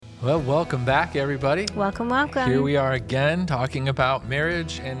Well, welcome back, everybody. Welcome, welcome. Here we are again talking about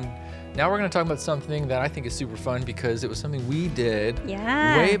marriage, and now we're going to talk about something that I think is super fun because it was something we did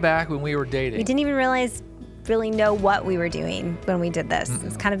way back when we were dating. We didn't even really know what we were doing when we did this.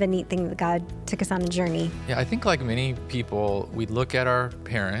 It's kind of a neat thing that God took us on a journey. Yeah, I think like many people, we look at our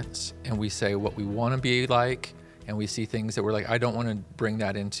parents and we say what we want to be like, and we see things that we're like, I don't want to bring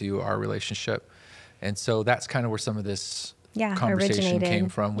that into our relationship. And so that's kind of where some of this conversation came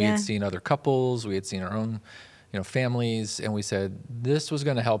from. We had seen other couples, we had seen our own, families, and we said this was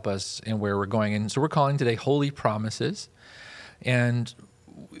going to help us in where we're going. And so we're calling today Holy Promises. And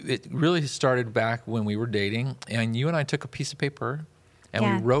it really started back when we were dating, and you and I took a piece of paper and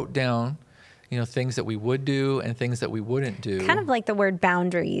we wrote down, things that we would do and things that we wouldn't do. Kind of like the word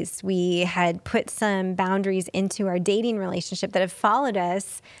boundaries. We had put some boundaries into our dating relationship that have followed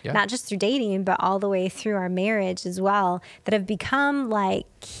us, not just through dating, but all the way through our marriage as well, that have become like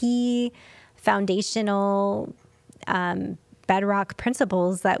key foundational bedrock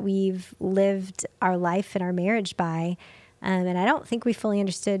principles that we've lived our life and our marriage by. And I don't think we fully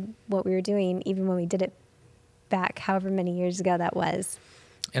understood what we were doing, even when we did it back however many years ago that was.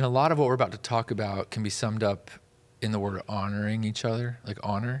 And a lot of what we're about to talk about can be summed up in the word honoring each other, like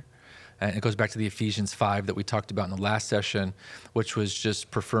honor. And it goes back to the Ephesians 5 that we talked about in the last session, which was just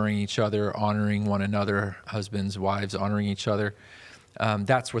preferring each other, honoring one another, husbands, wives, honoring each other.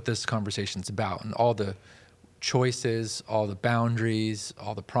 That's what this conversation's about. And all the choices, all the boundaries,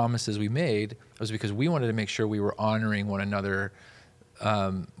 all the promises we made was because we wanted to make sure we were honoring one another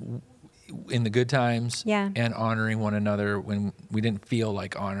in the good times and honoring one another when we didn't feel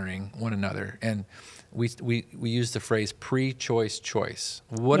like honoring one another. And we use the phrase pre-choice choice.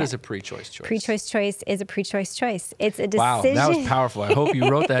 What is a pre-choice choice? Pre-choice choice is a pre-choice choice. It's a decision. Wow, that was powerful. I hope you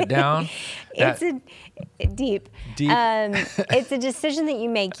wrote that down. It's deep. It's a decision that you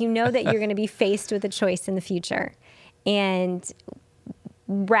make. You know that you're going to be faced with a choice in the future. And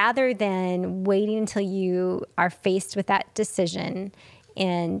rather than waiting until you are faced with that decision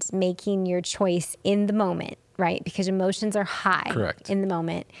and making your choice in the moment, right? Because emotions are high in the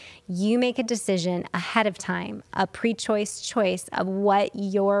moment. You make a decision ahead of time, a pre-choice choice of what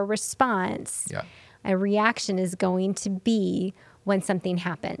your response, a reaction is going to be when something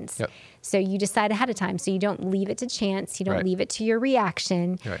happens. So you decide ahead of time. So you don't leave it to chance. You don't leave it to your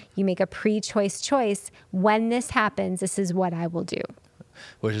reaction. You make a pre-choice choice. When this happens, this is what I will do.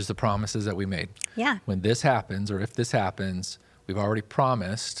 Which is the promises that we made. Yeah. When this happens, or if this happens, we've already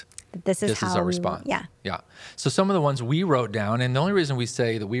promised this is our response. Yeah. So some of the ones we wrote down, and the only reason we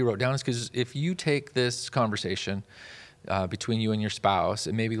say that we wrote down is because if you take this conversation between you and your spouse,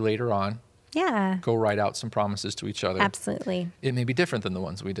 and maybe later on, go write out some promises to each other. Absolutely. It may be different than the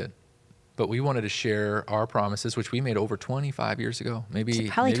ones we did. But we wanted to share our promises, which we made over 25 years ago, maybe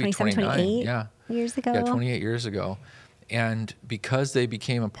 27, 28 years ago. Yeah, 28 years ago. And because they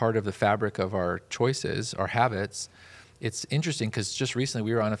became a part of the fabric of our choices, our habits, it's interesting because just recently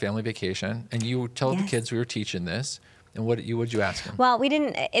we were on a family vacation, and you told the kids we were teaching this. And what did you ask them? Well, we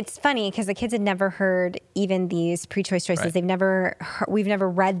didn't. It's funny because the kids had never heard even these pre-choice choices. We've never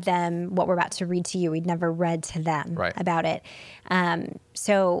read them. What we're about to read to you, we'd never read to them about it.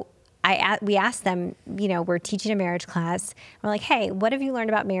 So we asked them. We're teaching a marriage class. We're like, hey, what have you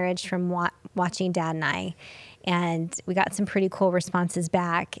learned about marriage from watching Dad and I? And we got some pretty cool responses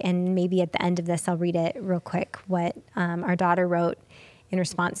back. And maybe at the end of this, I'll read it real quick, what our daughter wrote in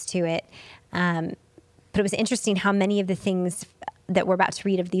response to it. But it was interesting how many of the things that we're about to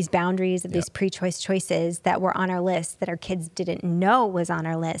read of these boundaries, of these pre-choice choices that were on our list that our kids didn't know was on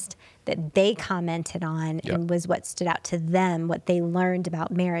our list, that they commented on and was what stood out to them, what they learned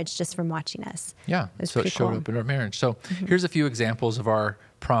about marriage just from watching us. Yeah, so it showed up in our marriage. So here's a few examples of our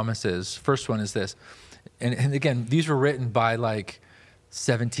promises. First one is this. And again, these were written by like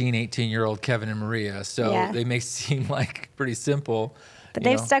 17, 18-year-old Kevin and Maria. So they may seem like pretty simple. But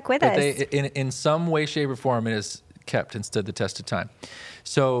they've stuck with us. In some way, shape, or form, it has kept and stood the test of time.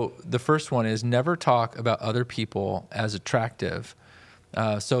 So the first one is never talk about other people as attractive.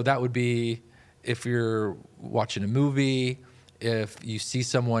 So that would be if you're watching a movie, if you see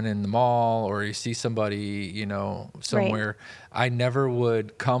someone in the mall or you see somebody, somewhere, I never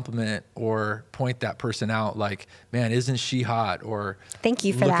would compliment or point that person out like, man, isn't she hot? Or thank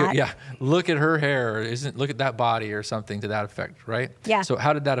you for that. Look at her hair. Look at that body or something to that effect, right? Yeah. So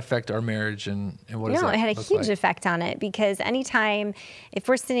how did that affect our marriage and what does that it had a huge like? Effect on it because anytime, if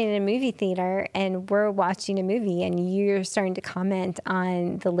we're sitting in a movie theater and we're watching a movie and you're starting to comment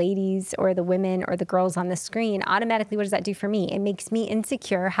on the ladies or the women or the girls on the screen, automatically what does that do for me? It makes me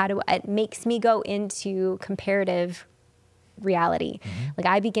insecure. It makes me go into comparative reality. Like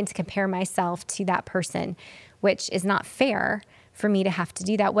I begin to compare myself to that person, which is not fair for me to have to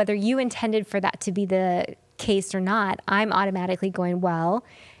do that. Whether you intended for that to be the case or not, I'm automatically going, well,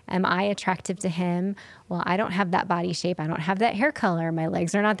 am I attractive to him? Well, I don't have that body shape. I don't have that hair color. My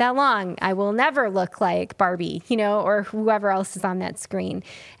legs are not that long. I will never look like Barbie, or whoever else is on that screen.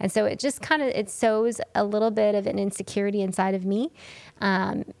 And so it just it sows a little bit of an insecurity inside of me.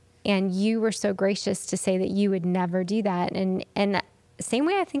 And you were so gracious to say that you would never do that. And same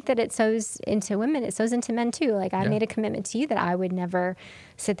way I think that it sows into women, it sows into men too. Like I made a commitment to you that I would never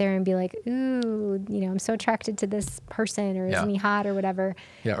sit there and be like, ooh, I'm so attracted to this person, or isn't he hot, or whatever.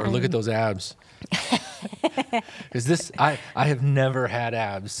 Yeah, or look at those abs. Is I have never had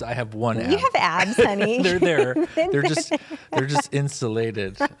abs. I have one ab. You have abs, honey. They're there. They're just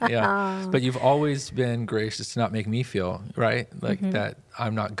insulated. Yeah. But you've always been gracious to not make me feel, right? Like that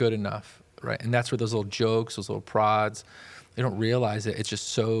I'm not good enough, right? And that's where those little jokes, those little prods, they don't realize it. It just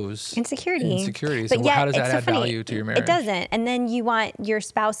sows insecurity. So how does that add value to your marriage? It doesn't. And then you want your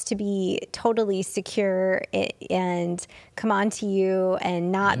spouse to be totally secure and come on to you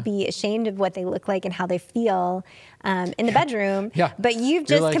and not be ashamed of what they look like and how they feel in the bedroom. Yeah. But you've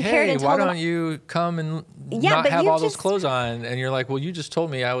just compared and told why don't you come and not have all those clothes on? And you're like, well, you just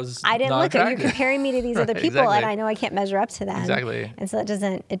told me I didn't not look at you. You're comparing me to these other people, and I know I can't measure up to them. Exactly. And so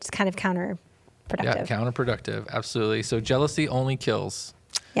it's kind of counterproductive. Yeah, counterproductive. Absolutely. So jealousy only kills.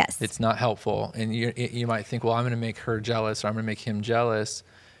 Yes. It's not helpful. And you might think, well, I'm going to make her jealous, or I'm going to make him jealous.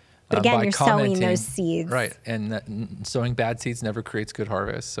 But again, you're sowing those seeds. Right. And sowing bad seeds never creates good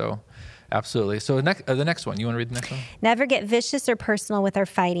harvest. So absolutely. So the next one, you want to read the next one? Never get vicious or personal with our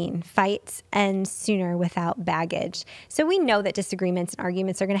fighting. Fights end sooner without baggage. So we know that disagreements and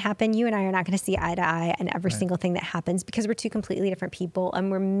arguments are going to happen. You and I are not going to see eye to eye on every single thing that happens, because we're two completely different people,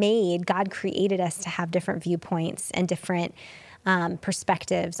 and God created us to have different viewpoints and different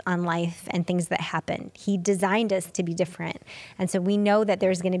perspectives on life and things that happen. He designed us to be different. And so we know that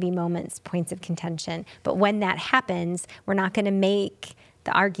there's going to be points of contention. But when that happens, we're not going to make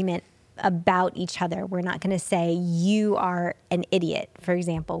the argument about each other. We're not going to say, you are an idiot, for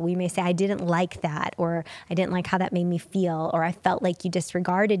example. We may say, I didn't like that, or I didn't like how that made me feel, or I felt like you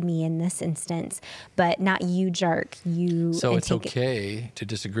disregarded me in this instance, but not you, jerk. So it's okay to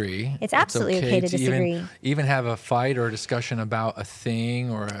disagree. It's absolutely okay to disagree. Even have a fight or a discussion about a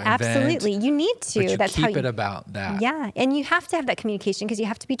thing or an Absolutely. event. You need to. But you that's keep how you, it about that. Yeah. And you have to have that communication, because you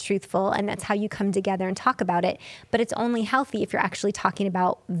have to be truthful, and that's how you come together and talk about it. But it's only healthy if you're actually talking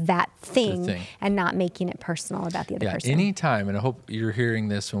about that thing and not making it personal about the other person. Anytime, and I hope you're hearing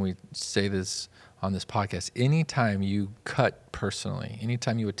this when we say this on this podcast, anytime you cut personally,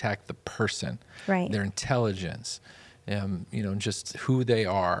 anytime you attack the person, their intelligence, just who they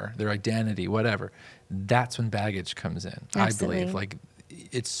are, their identity, whatever, that's when baggage comes in. Absolutely. I believe. Like,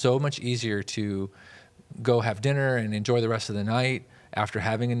 it's so much easier to go have dinner and enjoy the rest of the night after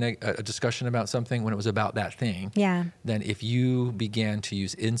having a discussion about something when it was about that thing, then if you began to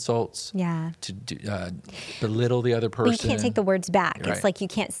use insults to belittle the other person. But you can't take the words back. It's like you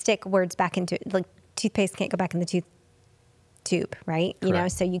can't stick words back into, like toothpaste can't go back in the tube, right?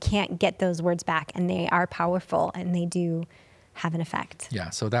 Correct. So you can't get those words back, and they are powerful, and they do have an effect. Yeah,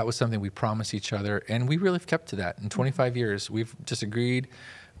 so that was something we promised each other, and we really have kept to that. In 25 years, we've disagreed.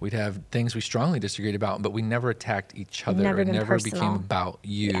 We'd have things we strongly disagreed about, but we never attacked each other. It never became about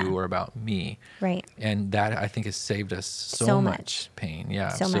you or about me. Right. And that, I think, has saved us so much pain. Yeah,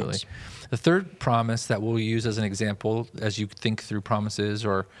 so absolutely. Much. The third promise that we'll use as an example as you think through promises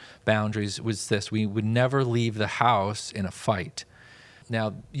or boundaries was this: we would never leave the house in a fight.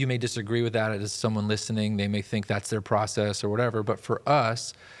 Now, you may disagree with that as someone listening. They may think that's their process or whatever. But for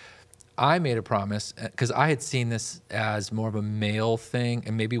us, I made a promise, because I had seen this as more of a male thing,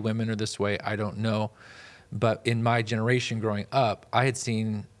 and maybe women are this way, I don't know. But in my generation growing up, I had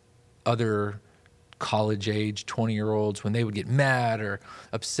seen other college-age 20-year-olds, when they would get mad or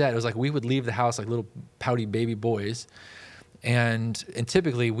upset, it was like we would leave the house like little pouty baby boys. And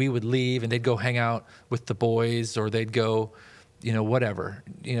typically we would leave and they'd go hang out with the boys, or they'd go, whatever,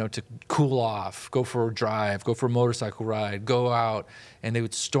 to cool off, go for a drive, go for a motorcycle ride, go out, and they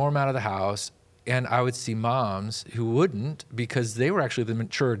would storm out of the house. And I would see moms who wouldn't, because they were actually the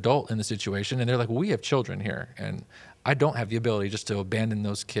mature adult in the situation. And they're like, well, we have children here, and I don't have the ability just to abandon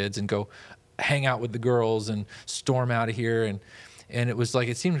those kids and go hang out with the girls and storm out of here. And it was like,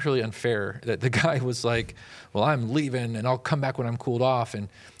 it seemed really unfair that the guy was like, well, I'm leaving and I'll come back when I'm cooled off. And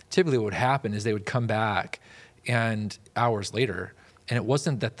typically what would happen is they would come back, and hours later, And it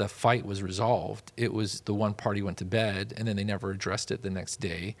wasn't that the fight was resolved. It was the one party went to bed and then they never addressed it the next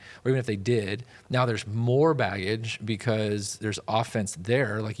day. Or even if they did, now there's more baggage because there's offense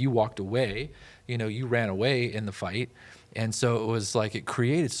there. Like, you walked away, you ran away in the fight. And so it was like, it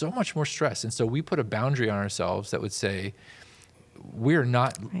created so much more stress. And so we put a boundary on ourselves that would say, we're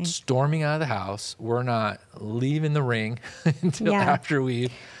not storming out of the house. We're not leaving the ring until after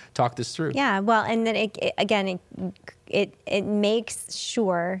we've talked this through. Yeah. Well, and then it makes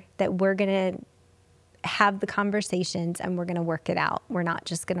sure that we're going to have the conversations and we're going to work it out. We're not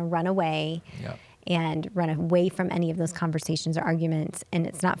just going to run away and run away from any of those conversations or arguments. And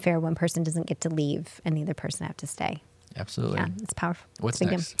it's not fair when person doesn't get to leave and the other person have to stay. Absolutely. Yeah, it's powerful. What's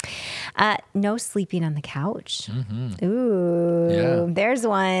next? No sleeping on the couch. Mm-hmm. Ooh, there's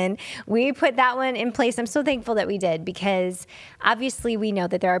one. We put that one in place. I'm so thankful that we did, because obviously we know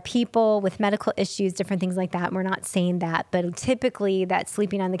that there are people with medical issues, different things like that. We're not saying that, but typically that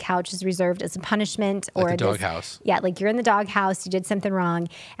sleeping on the couch is reserved as a punishment, or the doghouse. Yeah, like you're in the doghouse, you did something wrong.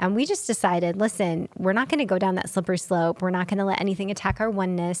 And we just decided, listen, we're not going to go down that slippery slope. We're not going to let anything attack our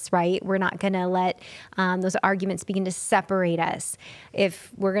oneness, right? We're not going to let those arguments begin to separate us. If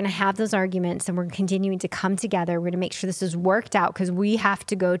we're going to have those arguments and we're continuing to come together, we're going to make sure this is worked out, because we have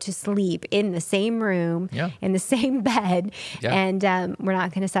to go to sleep in the same room, in the same bed, and we're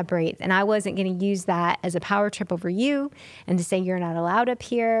not going to separate. And I wasn't going to use that as a power trip over you and to say you're not allowed up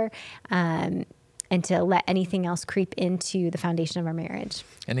here, and to let anything else creep into the foundation of our marriage.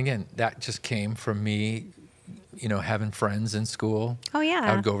 And again, that just came from me, having friends in school. Oh, yeah.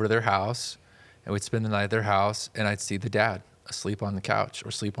 I would go over to their house, and we'd spend the night at their house, and I'd see the dad asleep on the couch or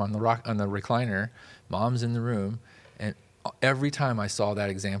asleep on the recliner. Mom's in the room. And every time I saw that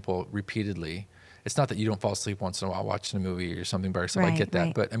example repeatedly, it's not that you don't fall asleep once in a while watching a movie or something by yourself. I get that.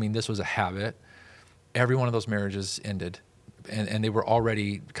 Right. But I mean, this was a habit. Every one of those marriages ended. And they were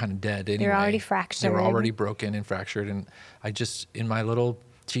already kind of dead anyway. They were already fractured. They were already broken and fractured. And I just, in my little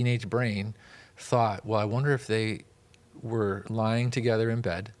teenage brain, thought, well, I wonder if they were lying together in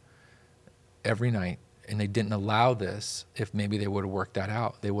bed every night and they didn't allow this, if maybe they would have worked that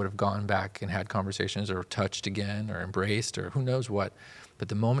out. They would have gone back and had conversations, or touched again, or embraced, or who knows what. But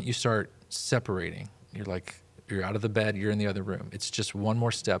the moment you start separating, you're out of the bed, you're in the other room. It's just one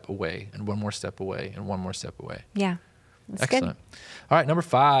more step away, and one more step away, and one more step away. Yeah. That's excellent. Good. All right, number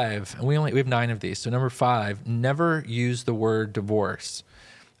 5, and we have 9 of these. So number 5, never use the word divorce.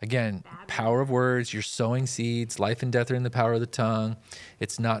 Again, power of words. You're sowing seeds. Life and death are in the power of the tongue.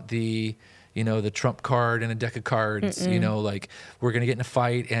 It's not the trump card and a deck of cards. Like, we're going to get in a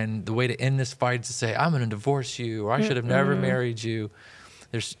fight, and the way to end this fight is to say, I'm going to divorce you, or I should have never married you.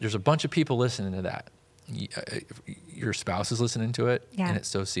 There's a bunch of people listening to that. Your spouse is listening to it, and it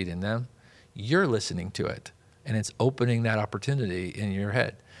sows seed in them. You're listening to it, and it's opening that opportunity in your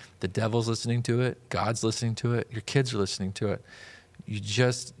head. The devil's listening to it. God's listening to it. Your kids are listening to it. You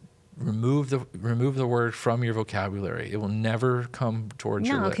just remove the word from your vocabulary. It will never come towards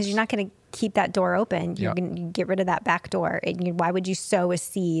your lips. No, because you're not going to keep that door open. You're going to get rid of that back door. Why would you sow a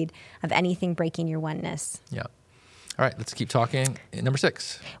seed of anything breaking your oneness? Yeah. All right, let's keep talking. Number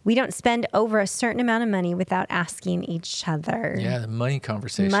 6. We don't spend over a certain amount of money without asking each other. Yeah, the money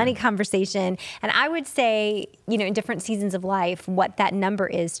conversation. And I would say, in different seasons of life, what that number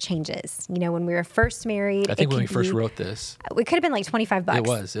is changes. When we were first married. I think when we first wrote this. It could have been like $25. It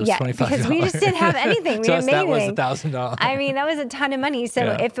was $25. Because we just didn't have anything. We didn't that anything. was $1,000. I mean, that was a ton of money.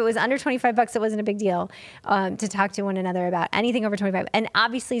 So if it was under $25, it wasn't a big deal to talk to one another about anything over $25. And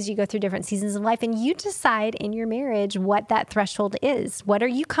obviously, as you go through different seasons of life, and you decide in your marriage what that threshold is. What are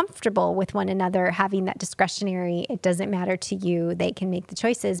you comfortable with one another having that discretionary? It doesn't matter to you. They can make the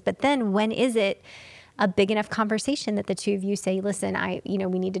choices. But then when is it a big enough conversation that the two of you say, listen, we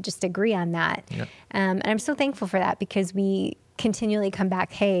need to just agree on that. Yep. And I'm so thankful for that, because we continually come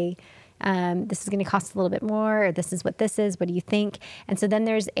back, hey, this is going to cost a little bit more, or this is what this is. What do you think? And so then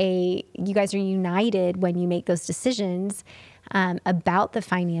you guys are united when you make those decisions about the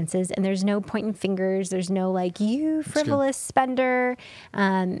finances, and there's no pointing fingers. There's no you frivolous spender.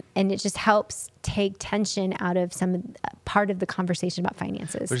 And it just helps take tension out of part of the conversation about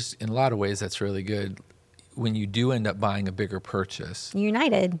finances. In a lot of ways, that's really good. When you do end up buying a bigger purchase,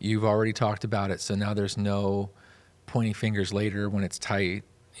 united. You've already talked about it. So now there's no pointing fingers later when it's tight.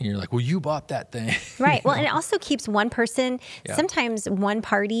 And you're like, well, you bought that thing. Right. Well, and it also keeps one person, sometimes one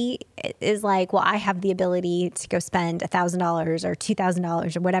party is like, well, I have the ability to go spend $1,000 or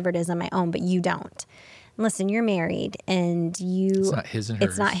 $2,000 or whatever it is on my own, but you don't. Listen, you're married, and it's not his and hers.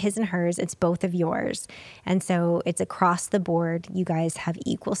 It's not his and hers. It's both of yours. And so it's across the board. You guys have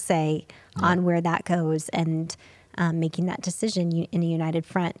equal say on where that goes. And making that decision in a united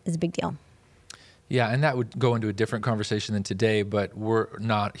front is a big deal. Yeah, and that would go into a different conversation than today, but we're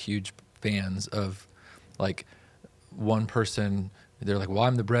not huge fans of like one person, they're like, well,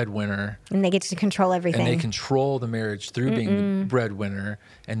 I'm the breadwinner. And they get to control everything. And they control the marriage through being the breadwinner,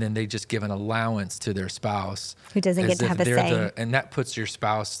 and then they just give an allowance to their spouse. Who doesn't get to have a say. And that puts your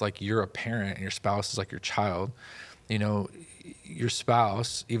spouse like you're a parent, and your spouse is like your child. You know, your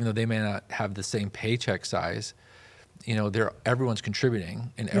spouse, even though they may not have the same paycheck size, you know, everyone's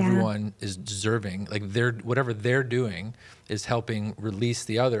contributing and everyone is deserving. Like whatever they're doing is helping release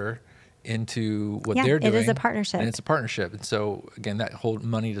the other into what they're doing. It is a partnership. And it's a partnership. And so again, that whole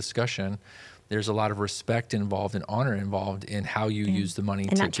money discussion, there's a lot of respect involved and honor involved in how you use the money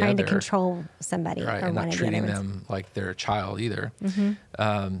together. And not trying to control somebody. Right, or and one not of the treating other them like they're a child either.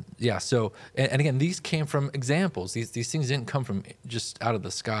 So, and again, these came from examples. These things didn't come from just out of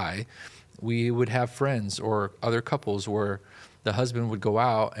the sky. We would have friends or other couples where the husband would go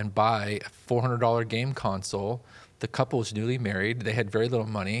out and buy a $400 game console. The couple was newly married. They had very little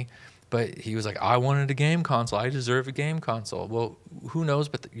money, but he was like, I wanted a game console. I deserve a game console. Well, who knows,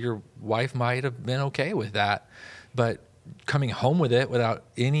 but your wife might have been okay with that. But coming home with it without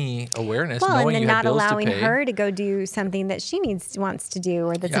any awareness, knowing you had bills to pay. Not allowing her to go do something that she wants to do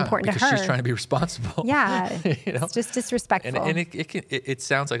or that's important to her. Because she's trying to be responsible. Yeah, you know? It's just disrespectful. And it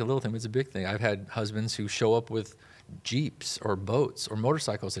sounds like a little thing, but it's a big thing. I've had husbands who show up with Jeeps or boats or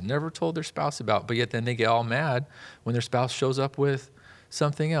motorcycles and never told their spouse about, but yet then they get all mad when their spouse shows up with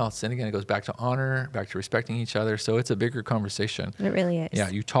something else. And again, it goes back to honor, back to respecting each other. So it's a bigger conversation. It really is. Yeah,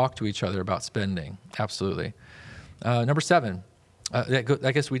 you talk to each other about spending. Absolutely. Number 7,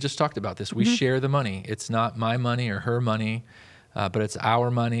 I guess we just talked about this. We share the money. It's not my money or her money, but it's our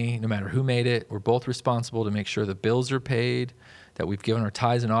money, no matter who made it. We're both responsible to make sure the bills are paid, that we've given our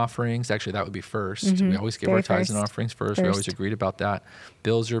tithes and offerings. Actually, that would be first. We always give our tithes and offerings first. We always agreed about that.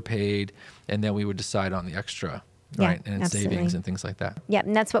 Bills are paid, and then we would decide on the extra. Right, and savings and things like that. Yeah,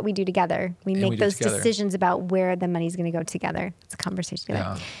 and that's what we do together. We make those decisions about where the money's going to go together. It's a conversation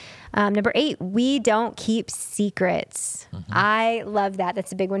together. Number 8, we don't keep secrets. I love that.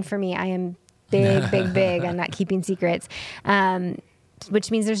 That's a big one for me. I am big on not keeping secrets,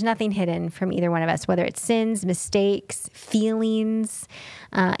 which means there's nothing hidden from either one of us, whether it's sins, mistakes, feelings,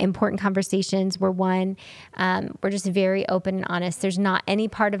 important conversations. We're just very open and honest. There's not any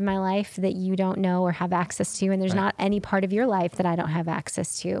part of my life that you don't know or have access to, and there's not any part of your life that I don't have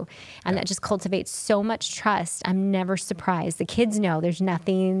access to. And that just cultivates so much trust. I'm never surprised. The kids know there's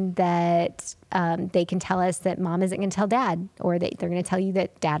nothing that they can tell us that mom isn't going to tell dad, or that they're going to tell you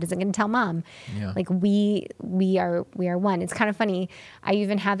that dad isn't going to tell mom. Yeah. Like we are one. It's kind of funny. I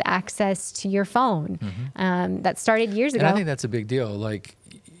even have access to your phone. That started years ago. And I think that's a big deal. Like,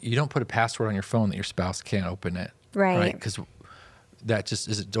 you don't put a password on your phone that your spouse can't open it. Right. Because that just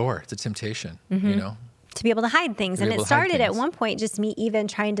is a door. It's a temptation, you know? To be able to hide things. And it started at one point just me even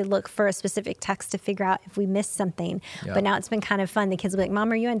trying to look for a specific text to figure out if we missed something. Yeah. But now it's been kind of fun. The kids will be like,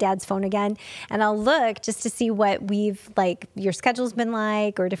 Mom, are you on Dad's phone again? And I'll look just to see what your schedule's been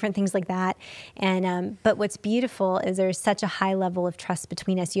like, or different things like that. And but what's beautiful is there's such a high level of trust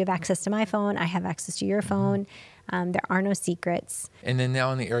between us. You have access to my phone. I have access to your phone. There are no secrets. And then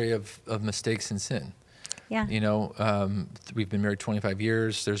now in the area of mistakes and sin. Yeah. You know, we've been married 25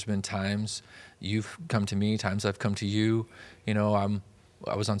 years. There's been times you've come to me, times I've come to you. You know,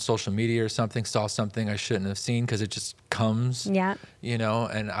 I was on social media or something, saw something I shouldn't have seen because it just comes. Yeah. You know,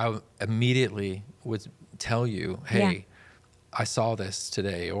 and I immediately would tell you, hey, I saw this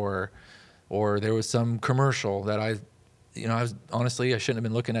today, or there was some commercial that I shouldn't have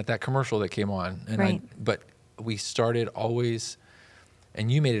been looking at that commercial that came on. And but we started always,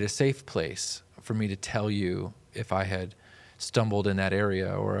 and you made it a safe place for me to tell you if I had stumbled in that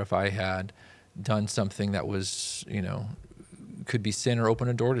area, or if I had done something that was, you know, could be sin or open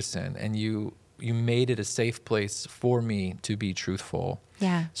a door to sin. And you made it a safe place for me to be truthful.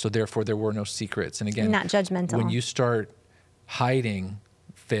 Yeah. So therefore there were no secrets. And again, not judgmental. When you start hiding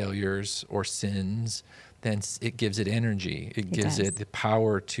failures or sins, then it gives it energy. It gives it the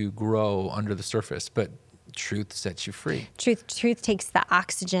power to grow under the surface. But truth sets you free. Truth takes the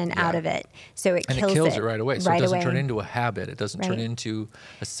oxygen out of it, so it kills it right away. So it doesn't turn into a habit. It doesn't turn into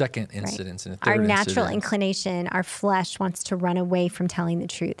a second incident and a third Our natural inclination, our flesh wants to run away from telling the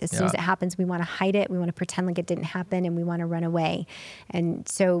truth. As soon as it happens, we want to hide it. We want to pretend like it didn't happen, and we want to run away. And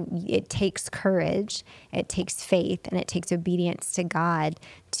so it takes courage, it takes faith, and it takes obedience to God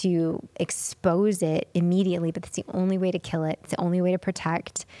to expose it immediately, but that's the only way to kill it. It's the only way to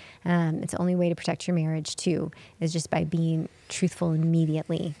protect. It's the only way to protect your marriage too, is just by being truthful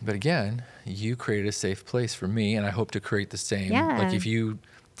immediately. But again, you created a safe place for me, and I hope to create the same. Yeah. Like if you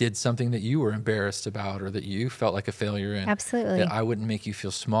did something that you were embarrassed about or that you felt like a failure in, absolutely, that I wouldn't make you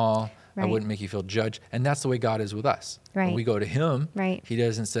feel small. Right. I wouldn't make you feel judged. And that's the way God is with us. Right. When we go to him, right. he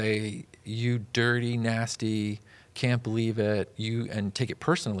doesn't say, you dirty, nasty, can't believe it, and take it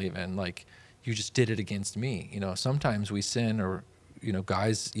personally even, like you just did it against me. You know, sometimes we sin, or, you know,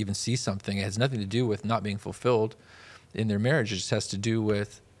 guys even see something. It has nothing to do with not being fulfilled in their marriage. It just has to do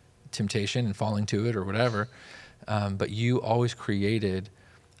with temptation and falling to it or whatever. But you always created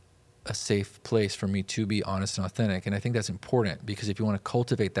a safe place for me to be honest and authentic. And I think that's important, because if you want to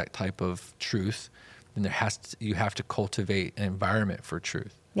cultivate that type of truth, then you have to cultivate an environment for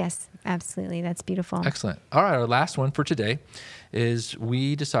truth. Yes, absolutely. That's beautiful. Excellent. All right. Our last one for today is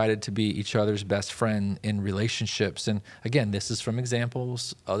we decided to be each other's best friend in relationships. And again, this is from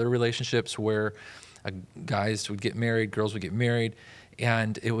examples, other relationships where guys would get married, girls would get married.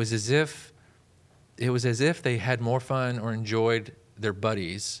 And it was as if they had more fun or enjoyed their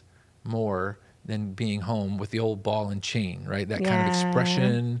buddies more than being home with the old ball and chain, right? That kind of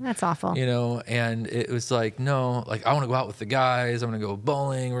expression. That's awful. You know, and it was like, no, like I want to go out with the guys. I'm going to go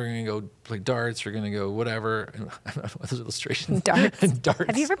bowling. We're going to go play darts. We're going to go whatever. I don't know those illustrations. Darts. Darts.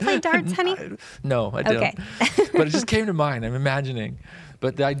 Have you ever played darts, honey? No, I didn't. Okay. But it just came to mind. I'm imagining.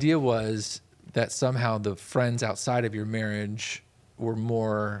 But the idea was that somehow the friends outside of your marriage were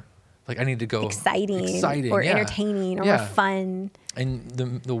more like, I need to go exciting or entertaining or more fun. And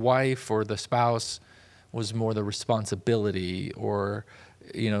the wife or the spouse was more the responsibility or,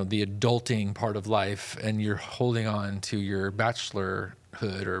 you know, the adulting part of life, and you're holding on to your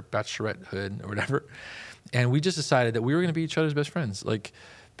bachelorhood or bachelorettehood or whatever. And we just decided that we were going to be each other's best friends. Like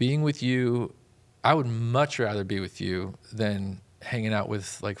being with you, I would much rather be with you than hanging out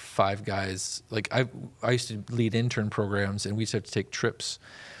with like 5 guys. Like I used to lead intern programs, and we used to have to take trips.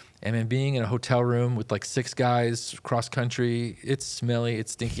 And then being in a hotel room with like 6 guys cross country, it's smelly,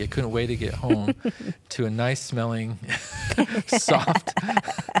 it's stinky. I couldn't wait to get home to a nice smelling, soft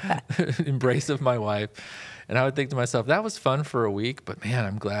embrace of my wife. And I would think to myself, that was fun for a week, but man,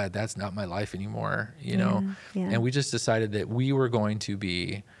 I'm glad that's not my life anymore, you know? Yeah. And we just decided that we were going to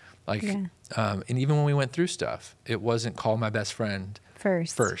be like, and even when we went through stuff, it wasn't call my best friend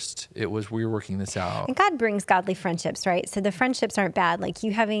first. It was, we were working this out. And God brings godly friendships, right? So the friendships aren't bad. Like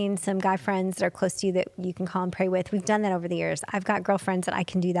you having some guy friends that are close to you that you can call and pray with. We've done that over the years. I've got girlfriends that I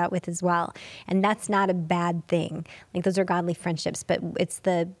can do that with as well. And that's not a bad thing. Like those are godly friendships, but it's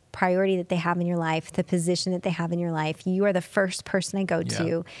the priority that they have in your life, the position that they have in your life. You are the first person I go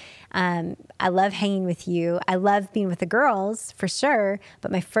to. I love hanging with you. I love being with the girls for sure,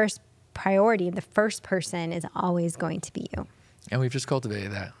 but my first priority, the first person is always going to be you. And we've just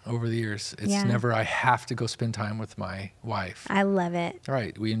cultivated that over the years. It's never, I have to go spend time with my wife. I love it. All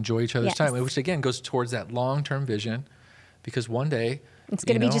right. We enjoy each other's time, which again goes towards that long-term vision, because one day it's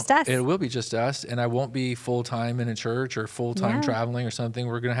going to be just us. It will be just us. And I won't be full-time in a church or full-time traveling or something.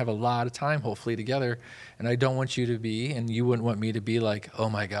 We're going to have a lot of time, hopefully, together. And I don't want you to be, and you wouldn't want me to be like, oh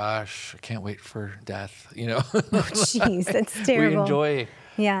my gosh, I can't wait for death. You know? Jeez, that's terrible. We enjoy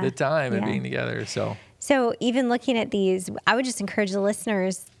the time and being together. So even looking at these, I would just encourage the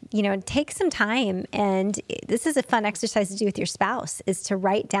listeners, you know, take some time. And this is a fun exercise to do with your spouse, is to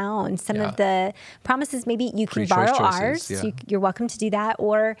write down some of the promises. Maybe you can borrow ours. You're welcome to do that.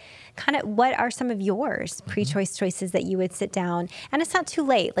 Or kind of what are some of yours pre-choice choices that you would sit down? And it's not too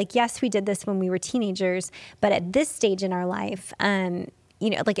late. Like, yes, we did this when we were teenagers, but at this stage in our life, you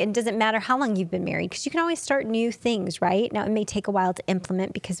know, like, it doesn't matter how long you've been married, because you can always start new things, right? Now, it may take a while to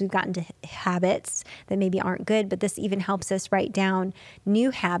implement because we've gotten to habits that maybe aren't good, but this even helps us write down new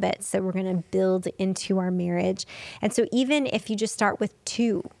habits that we're going to build into our marriage. And so even if you just start with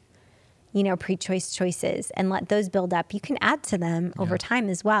 2, you know, pre-choice choices and let those build up, you can add to them over time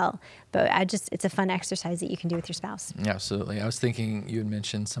as well. But it's a fun exercise that you can do with your spouse. Yeah, absolutely. I was thinking you had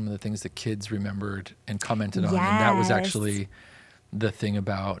mentioned some of the things the kids remembered and commented on, and that was actually the thing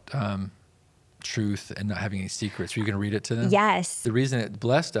about truth and not having any secrets. Were you going to read it to them? Yes. The reason it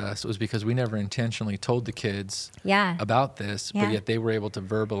blessed us was because we never intentionally told the kids about this, but yet they were able to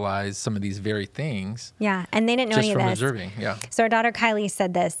verbalize some of these very things. Yeah, and they didn't know any of this. Just from observing, So our daughter Kylie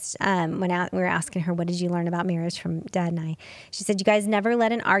said this when we were asking her, what did you learn about marriage from Dad and I? She said, you guys never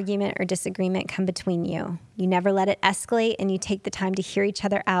let an argument or disagreement come between you. You never let it escalate, and you take the time to hear each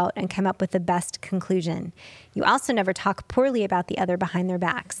other out and come up with the best conclusion. You also never talk poorly about the other behind their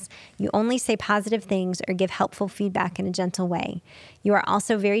backs. You only say positive things or give helpful feedback in a gentle way. You are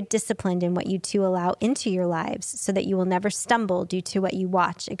also very disciplined in what you two allow into your lives so that you will never stumble due to what you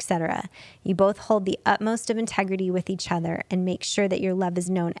watch, etc. You both hold the utmost of integrity with each other and make sure that your love is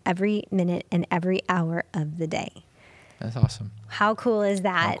known every minute and every hour of the day. That's awesome. How cool is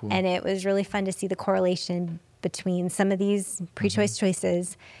that? Cool. And it was really fun to see the correlation between some of these pre-choice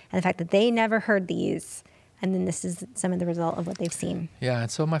choices and the fact that they never heard these. And then this is some of the result of what they've seen. Yeah, and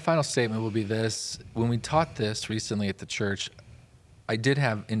so my final statement will be this. When we taught this recently at the church, I did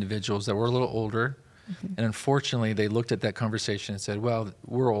have individuals that were a little older. And unfortunately, they looked at that conversation and said, well,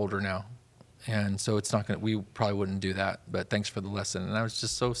 we're older now. And so it's not going to, we probably wouldn't do that. But thanks for the lesson. And I was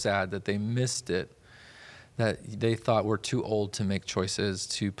just so sad that they missed it, that they thought we're too old to make choices,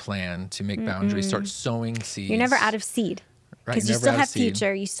 to plan, to make boundaries, start sowing seeds. You're never out of seed. Because you still have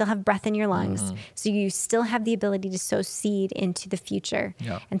future, you still have breath in your lungs. So you still have the ability to sow seed into the future.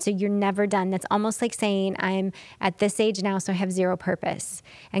 Yeah. And so you're never done. That's almost like saying, I'm at this age now, so I have zero purpose.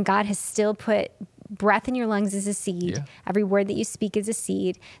 And God has still put breath in your lungs as a seed. Yeah. Every word that you speak is a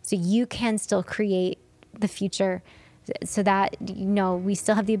seed. So you can still create the future, so that, you know, we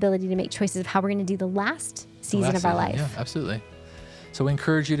still have the ability to make choices of how we're going to do the last season of our life. Yeah, absolutely. So we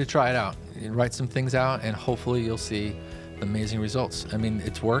encourage you to try it out. Write some things out, and hopefully you'll see amazing results. I mean,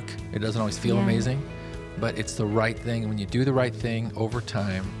 it's work. It doesn't always feel amazing, but it's the right thing. And when you do the right thing over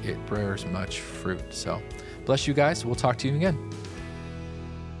time, it bears much fruit. So bless you guys. We'll talk to you again.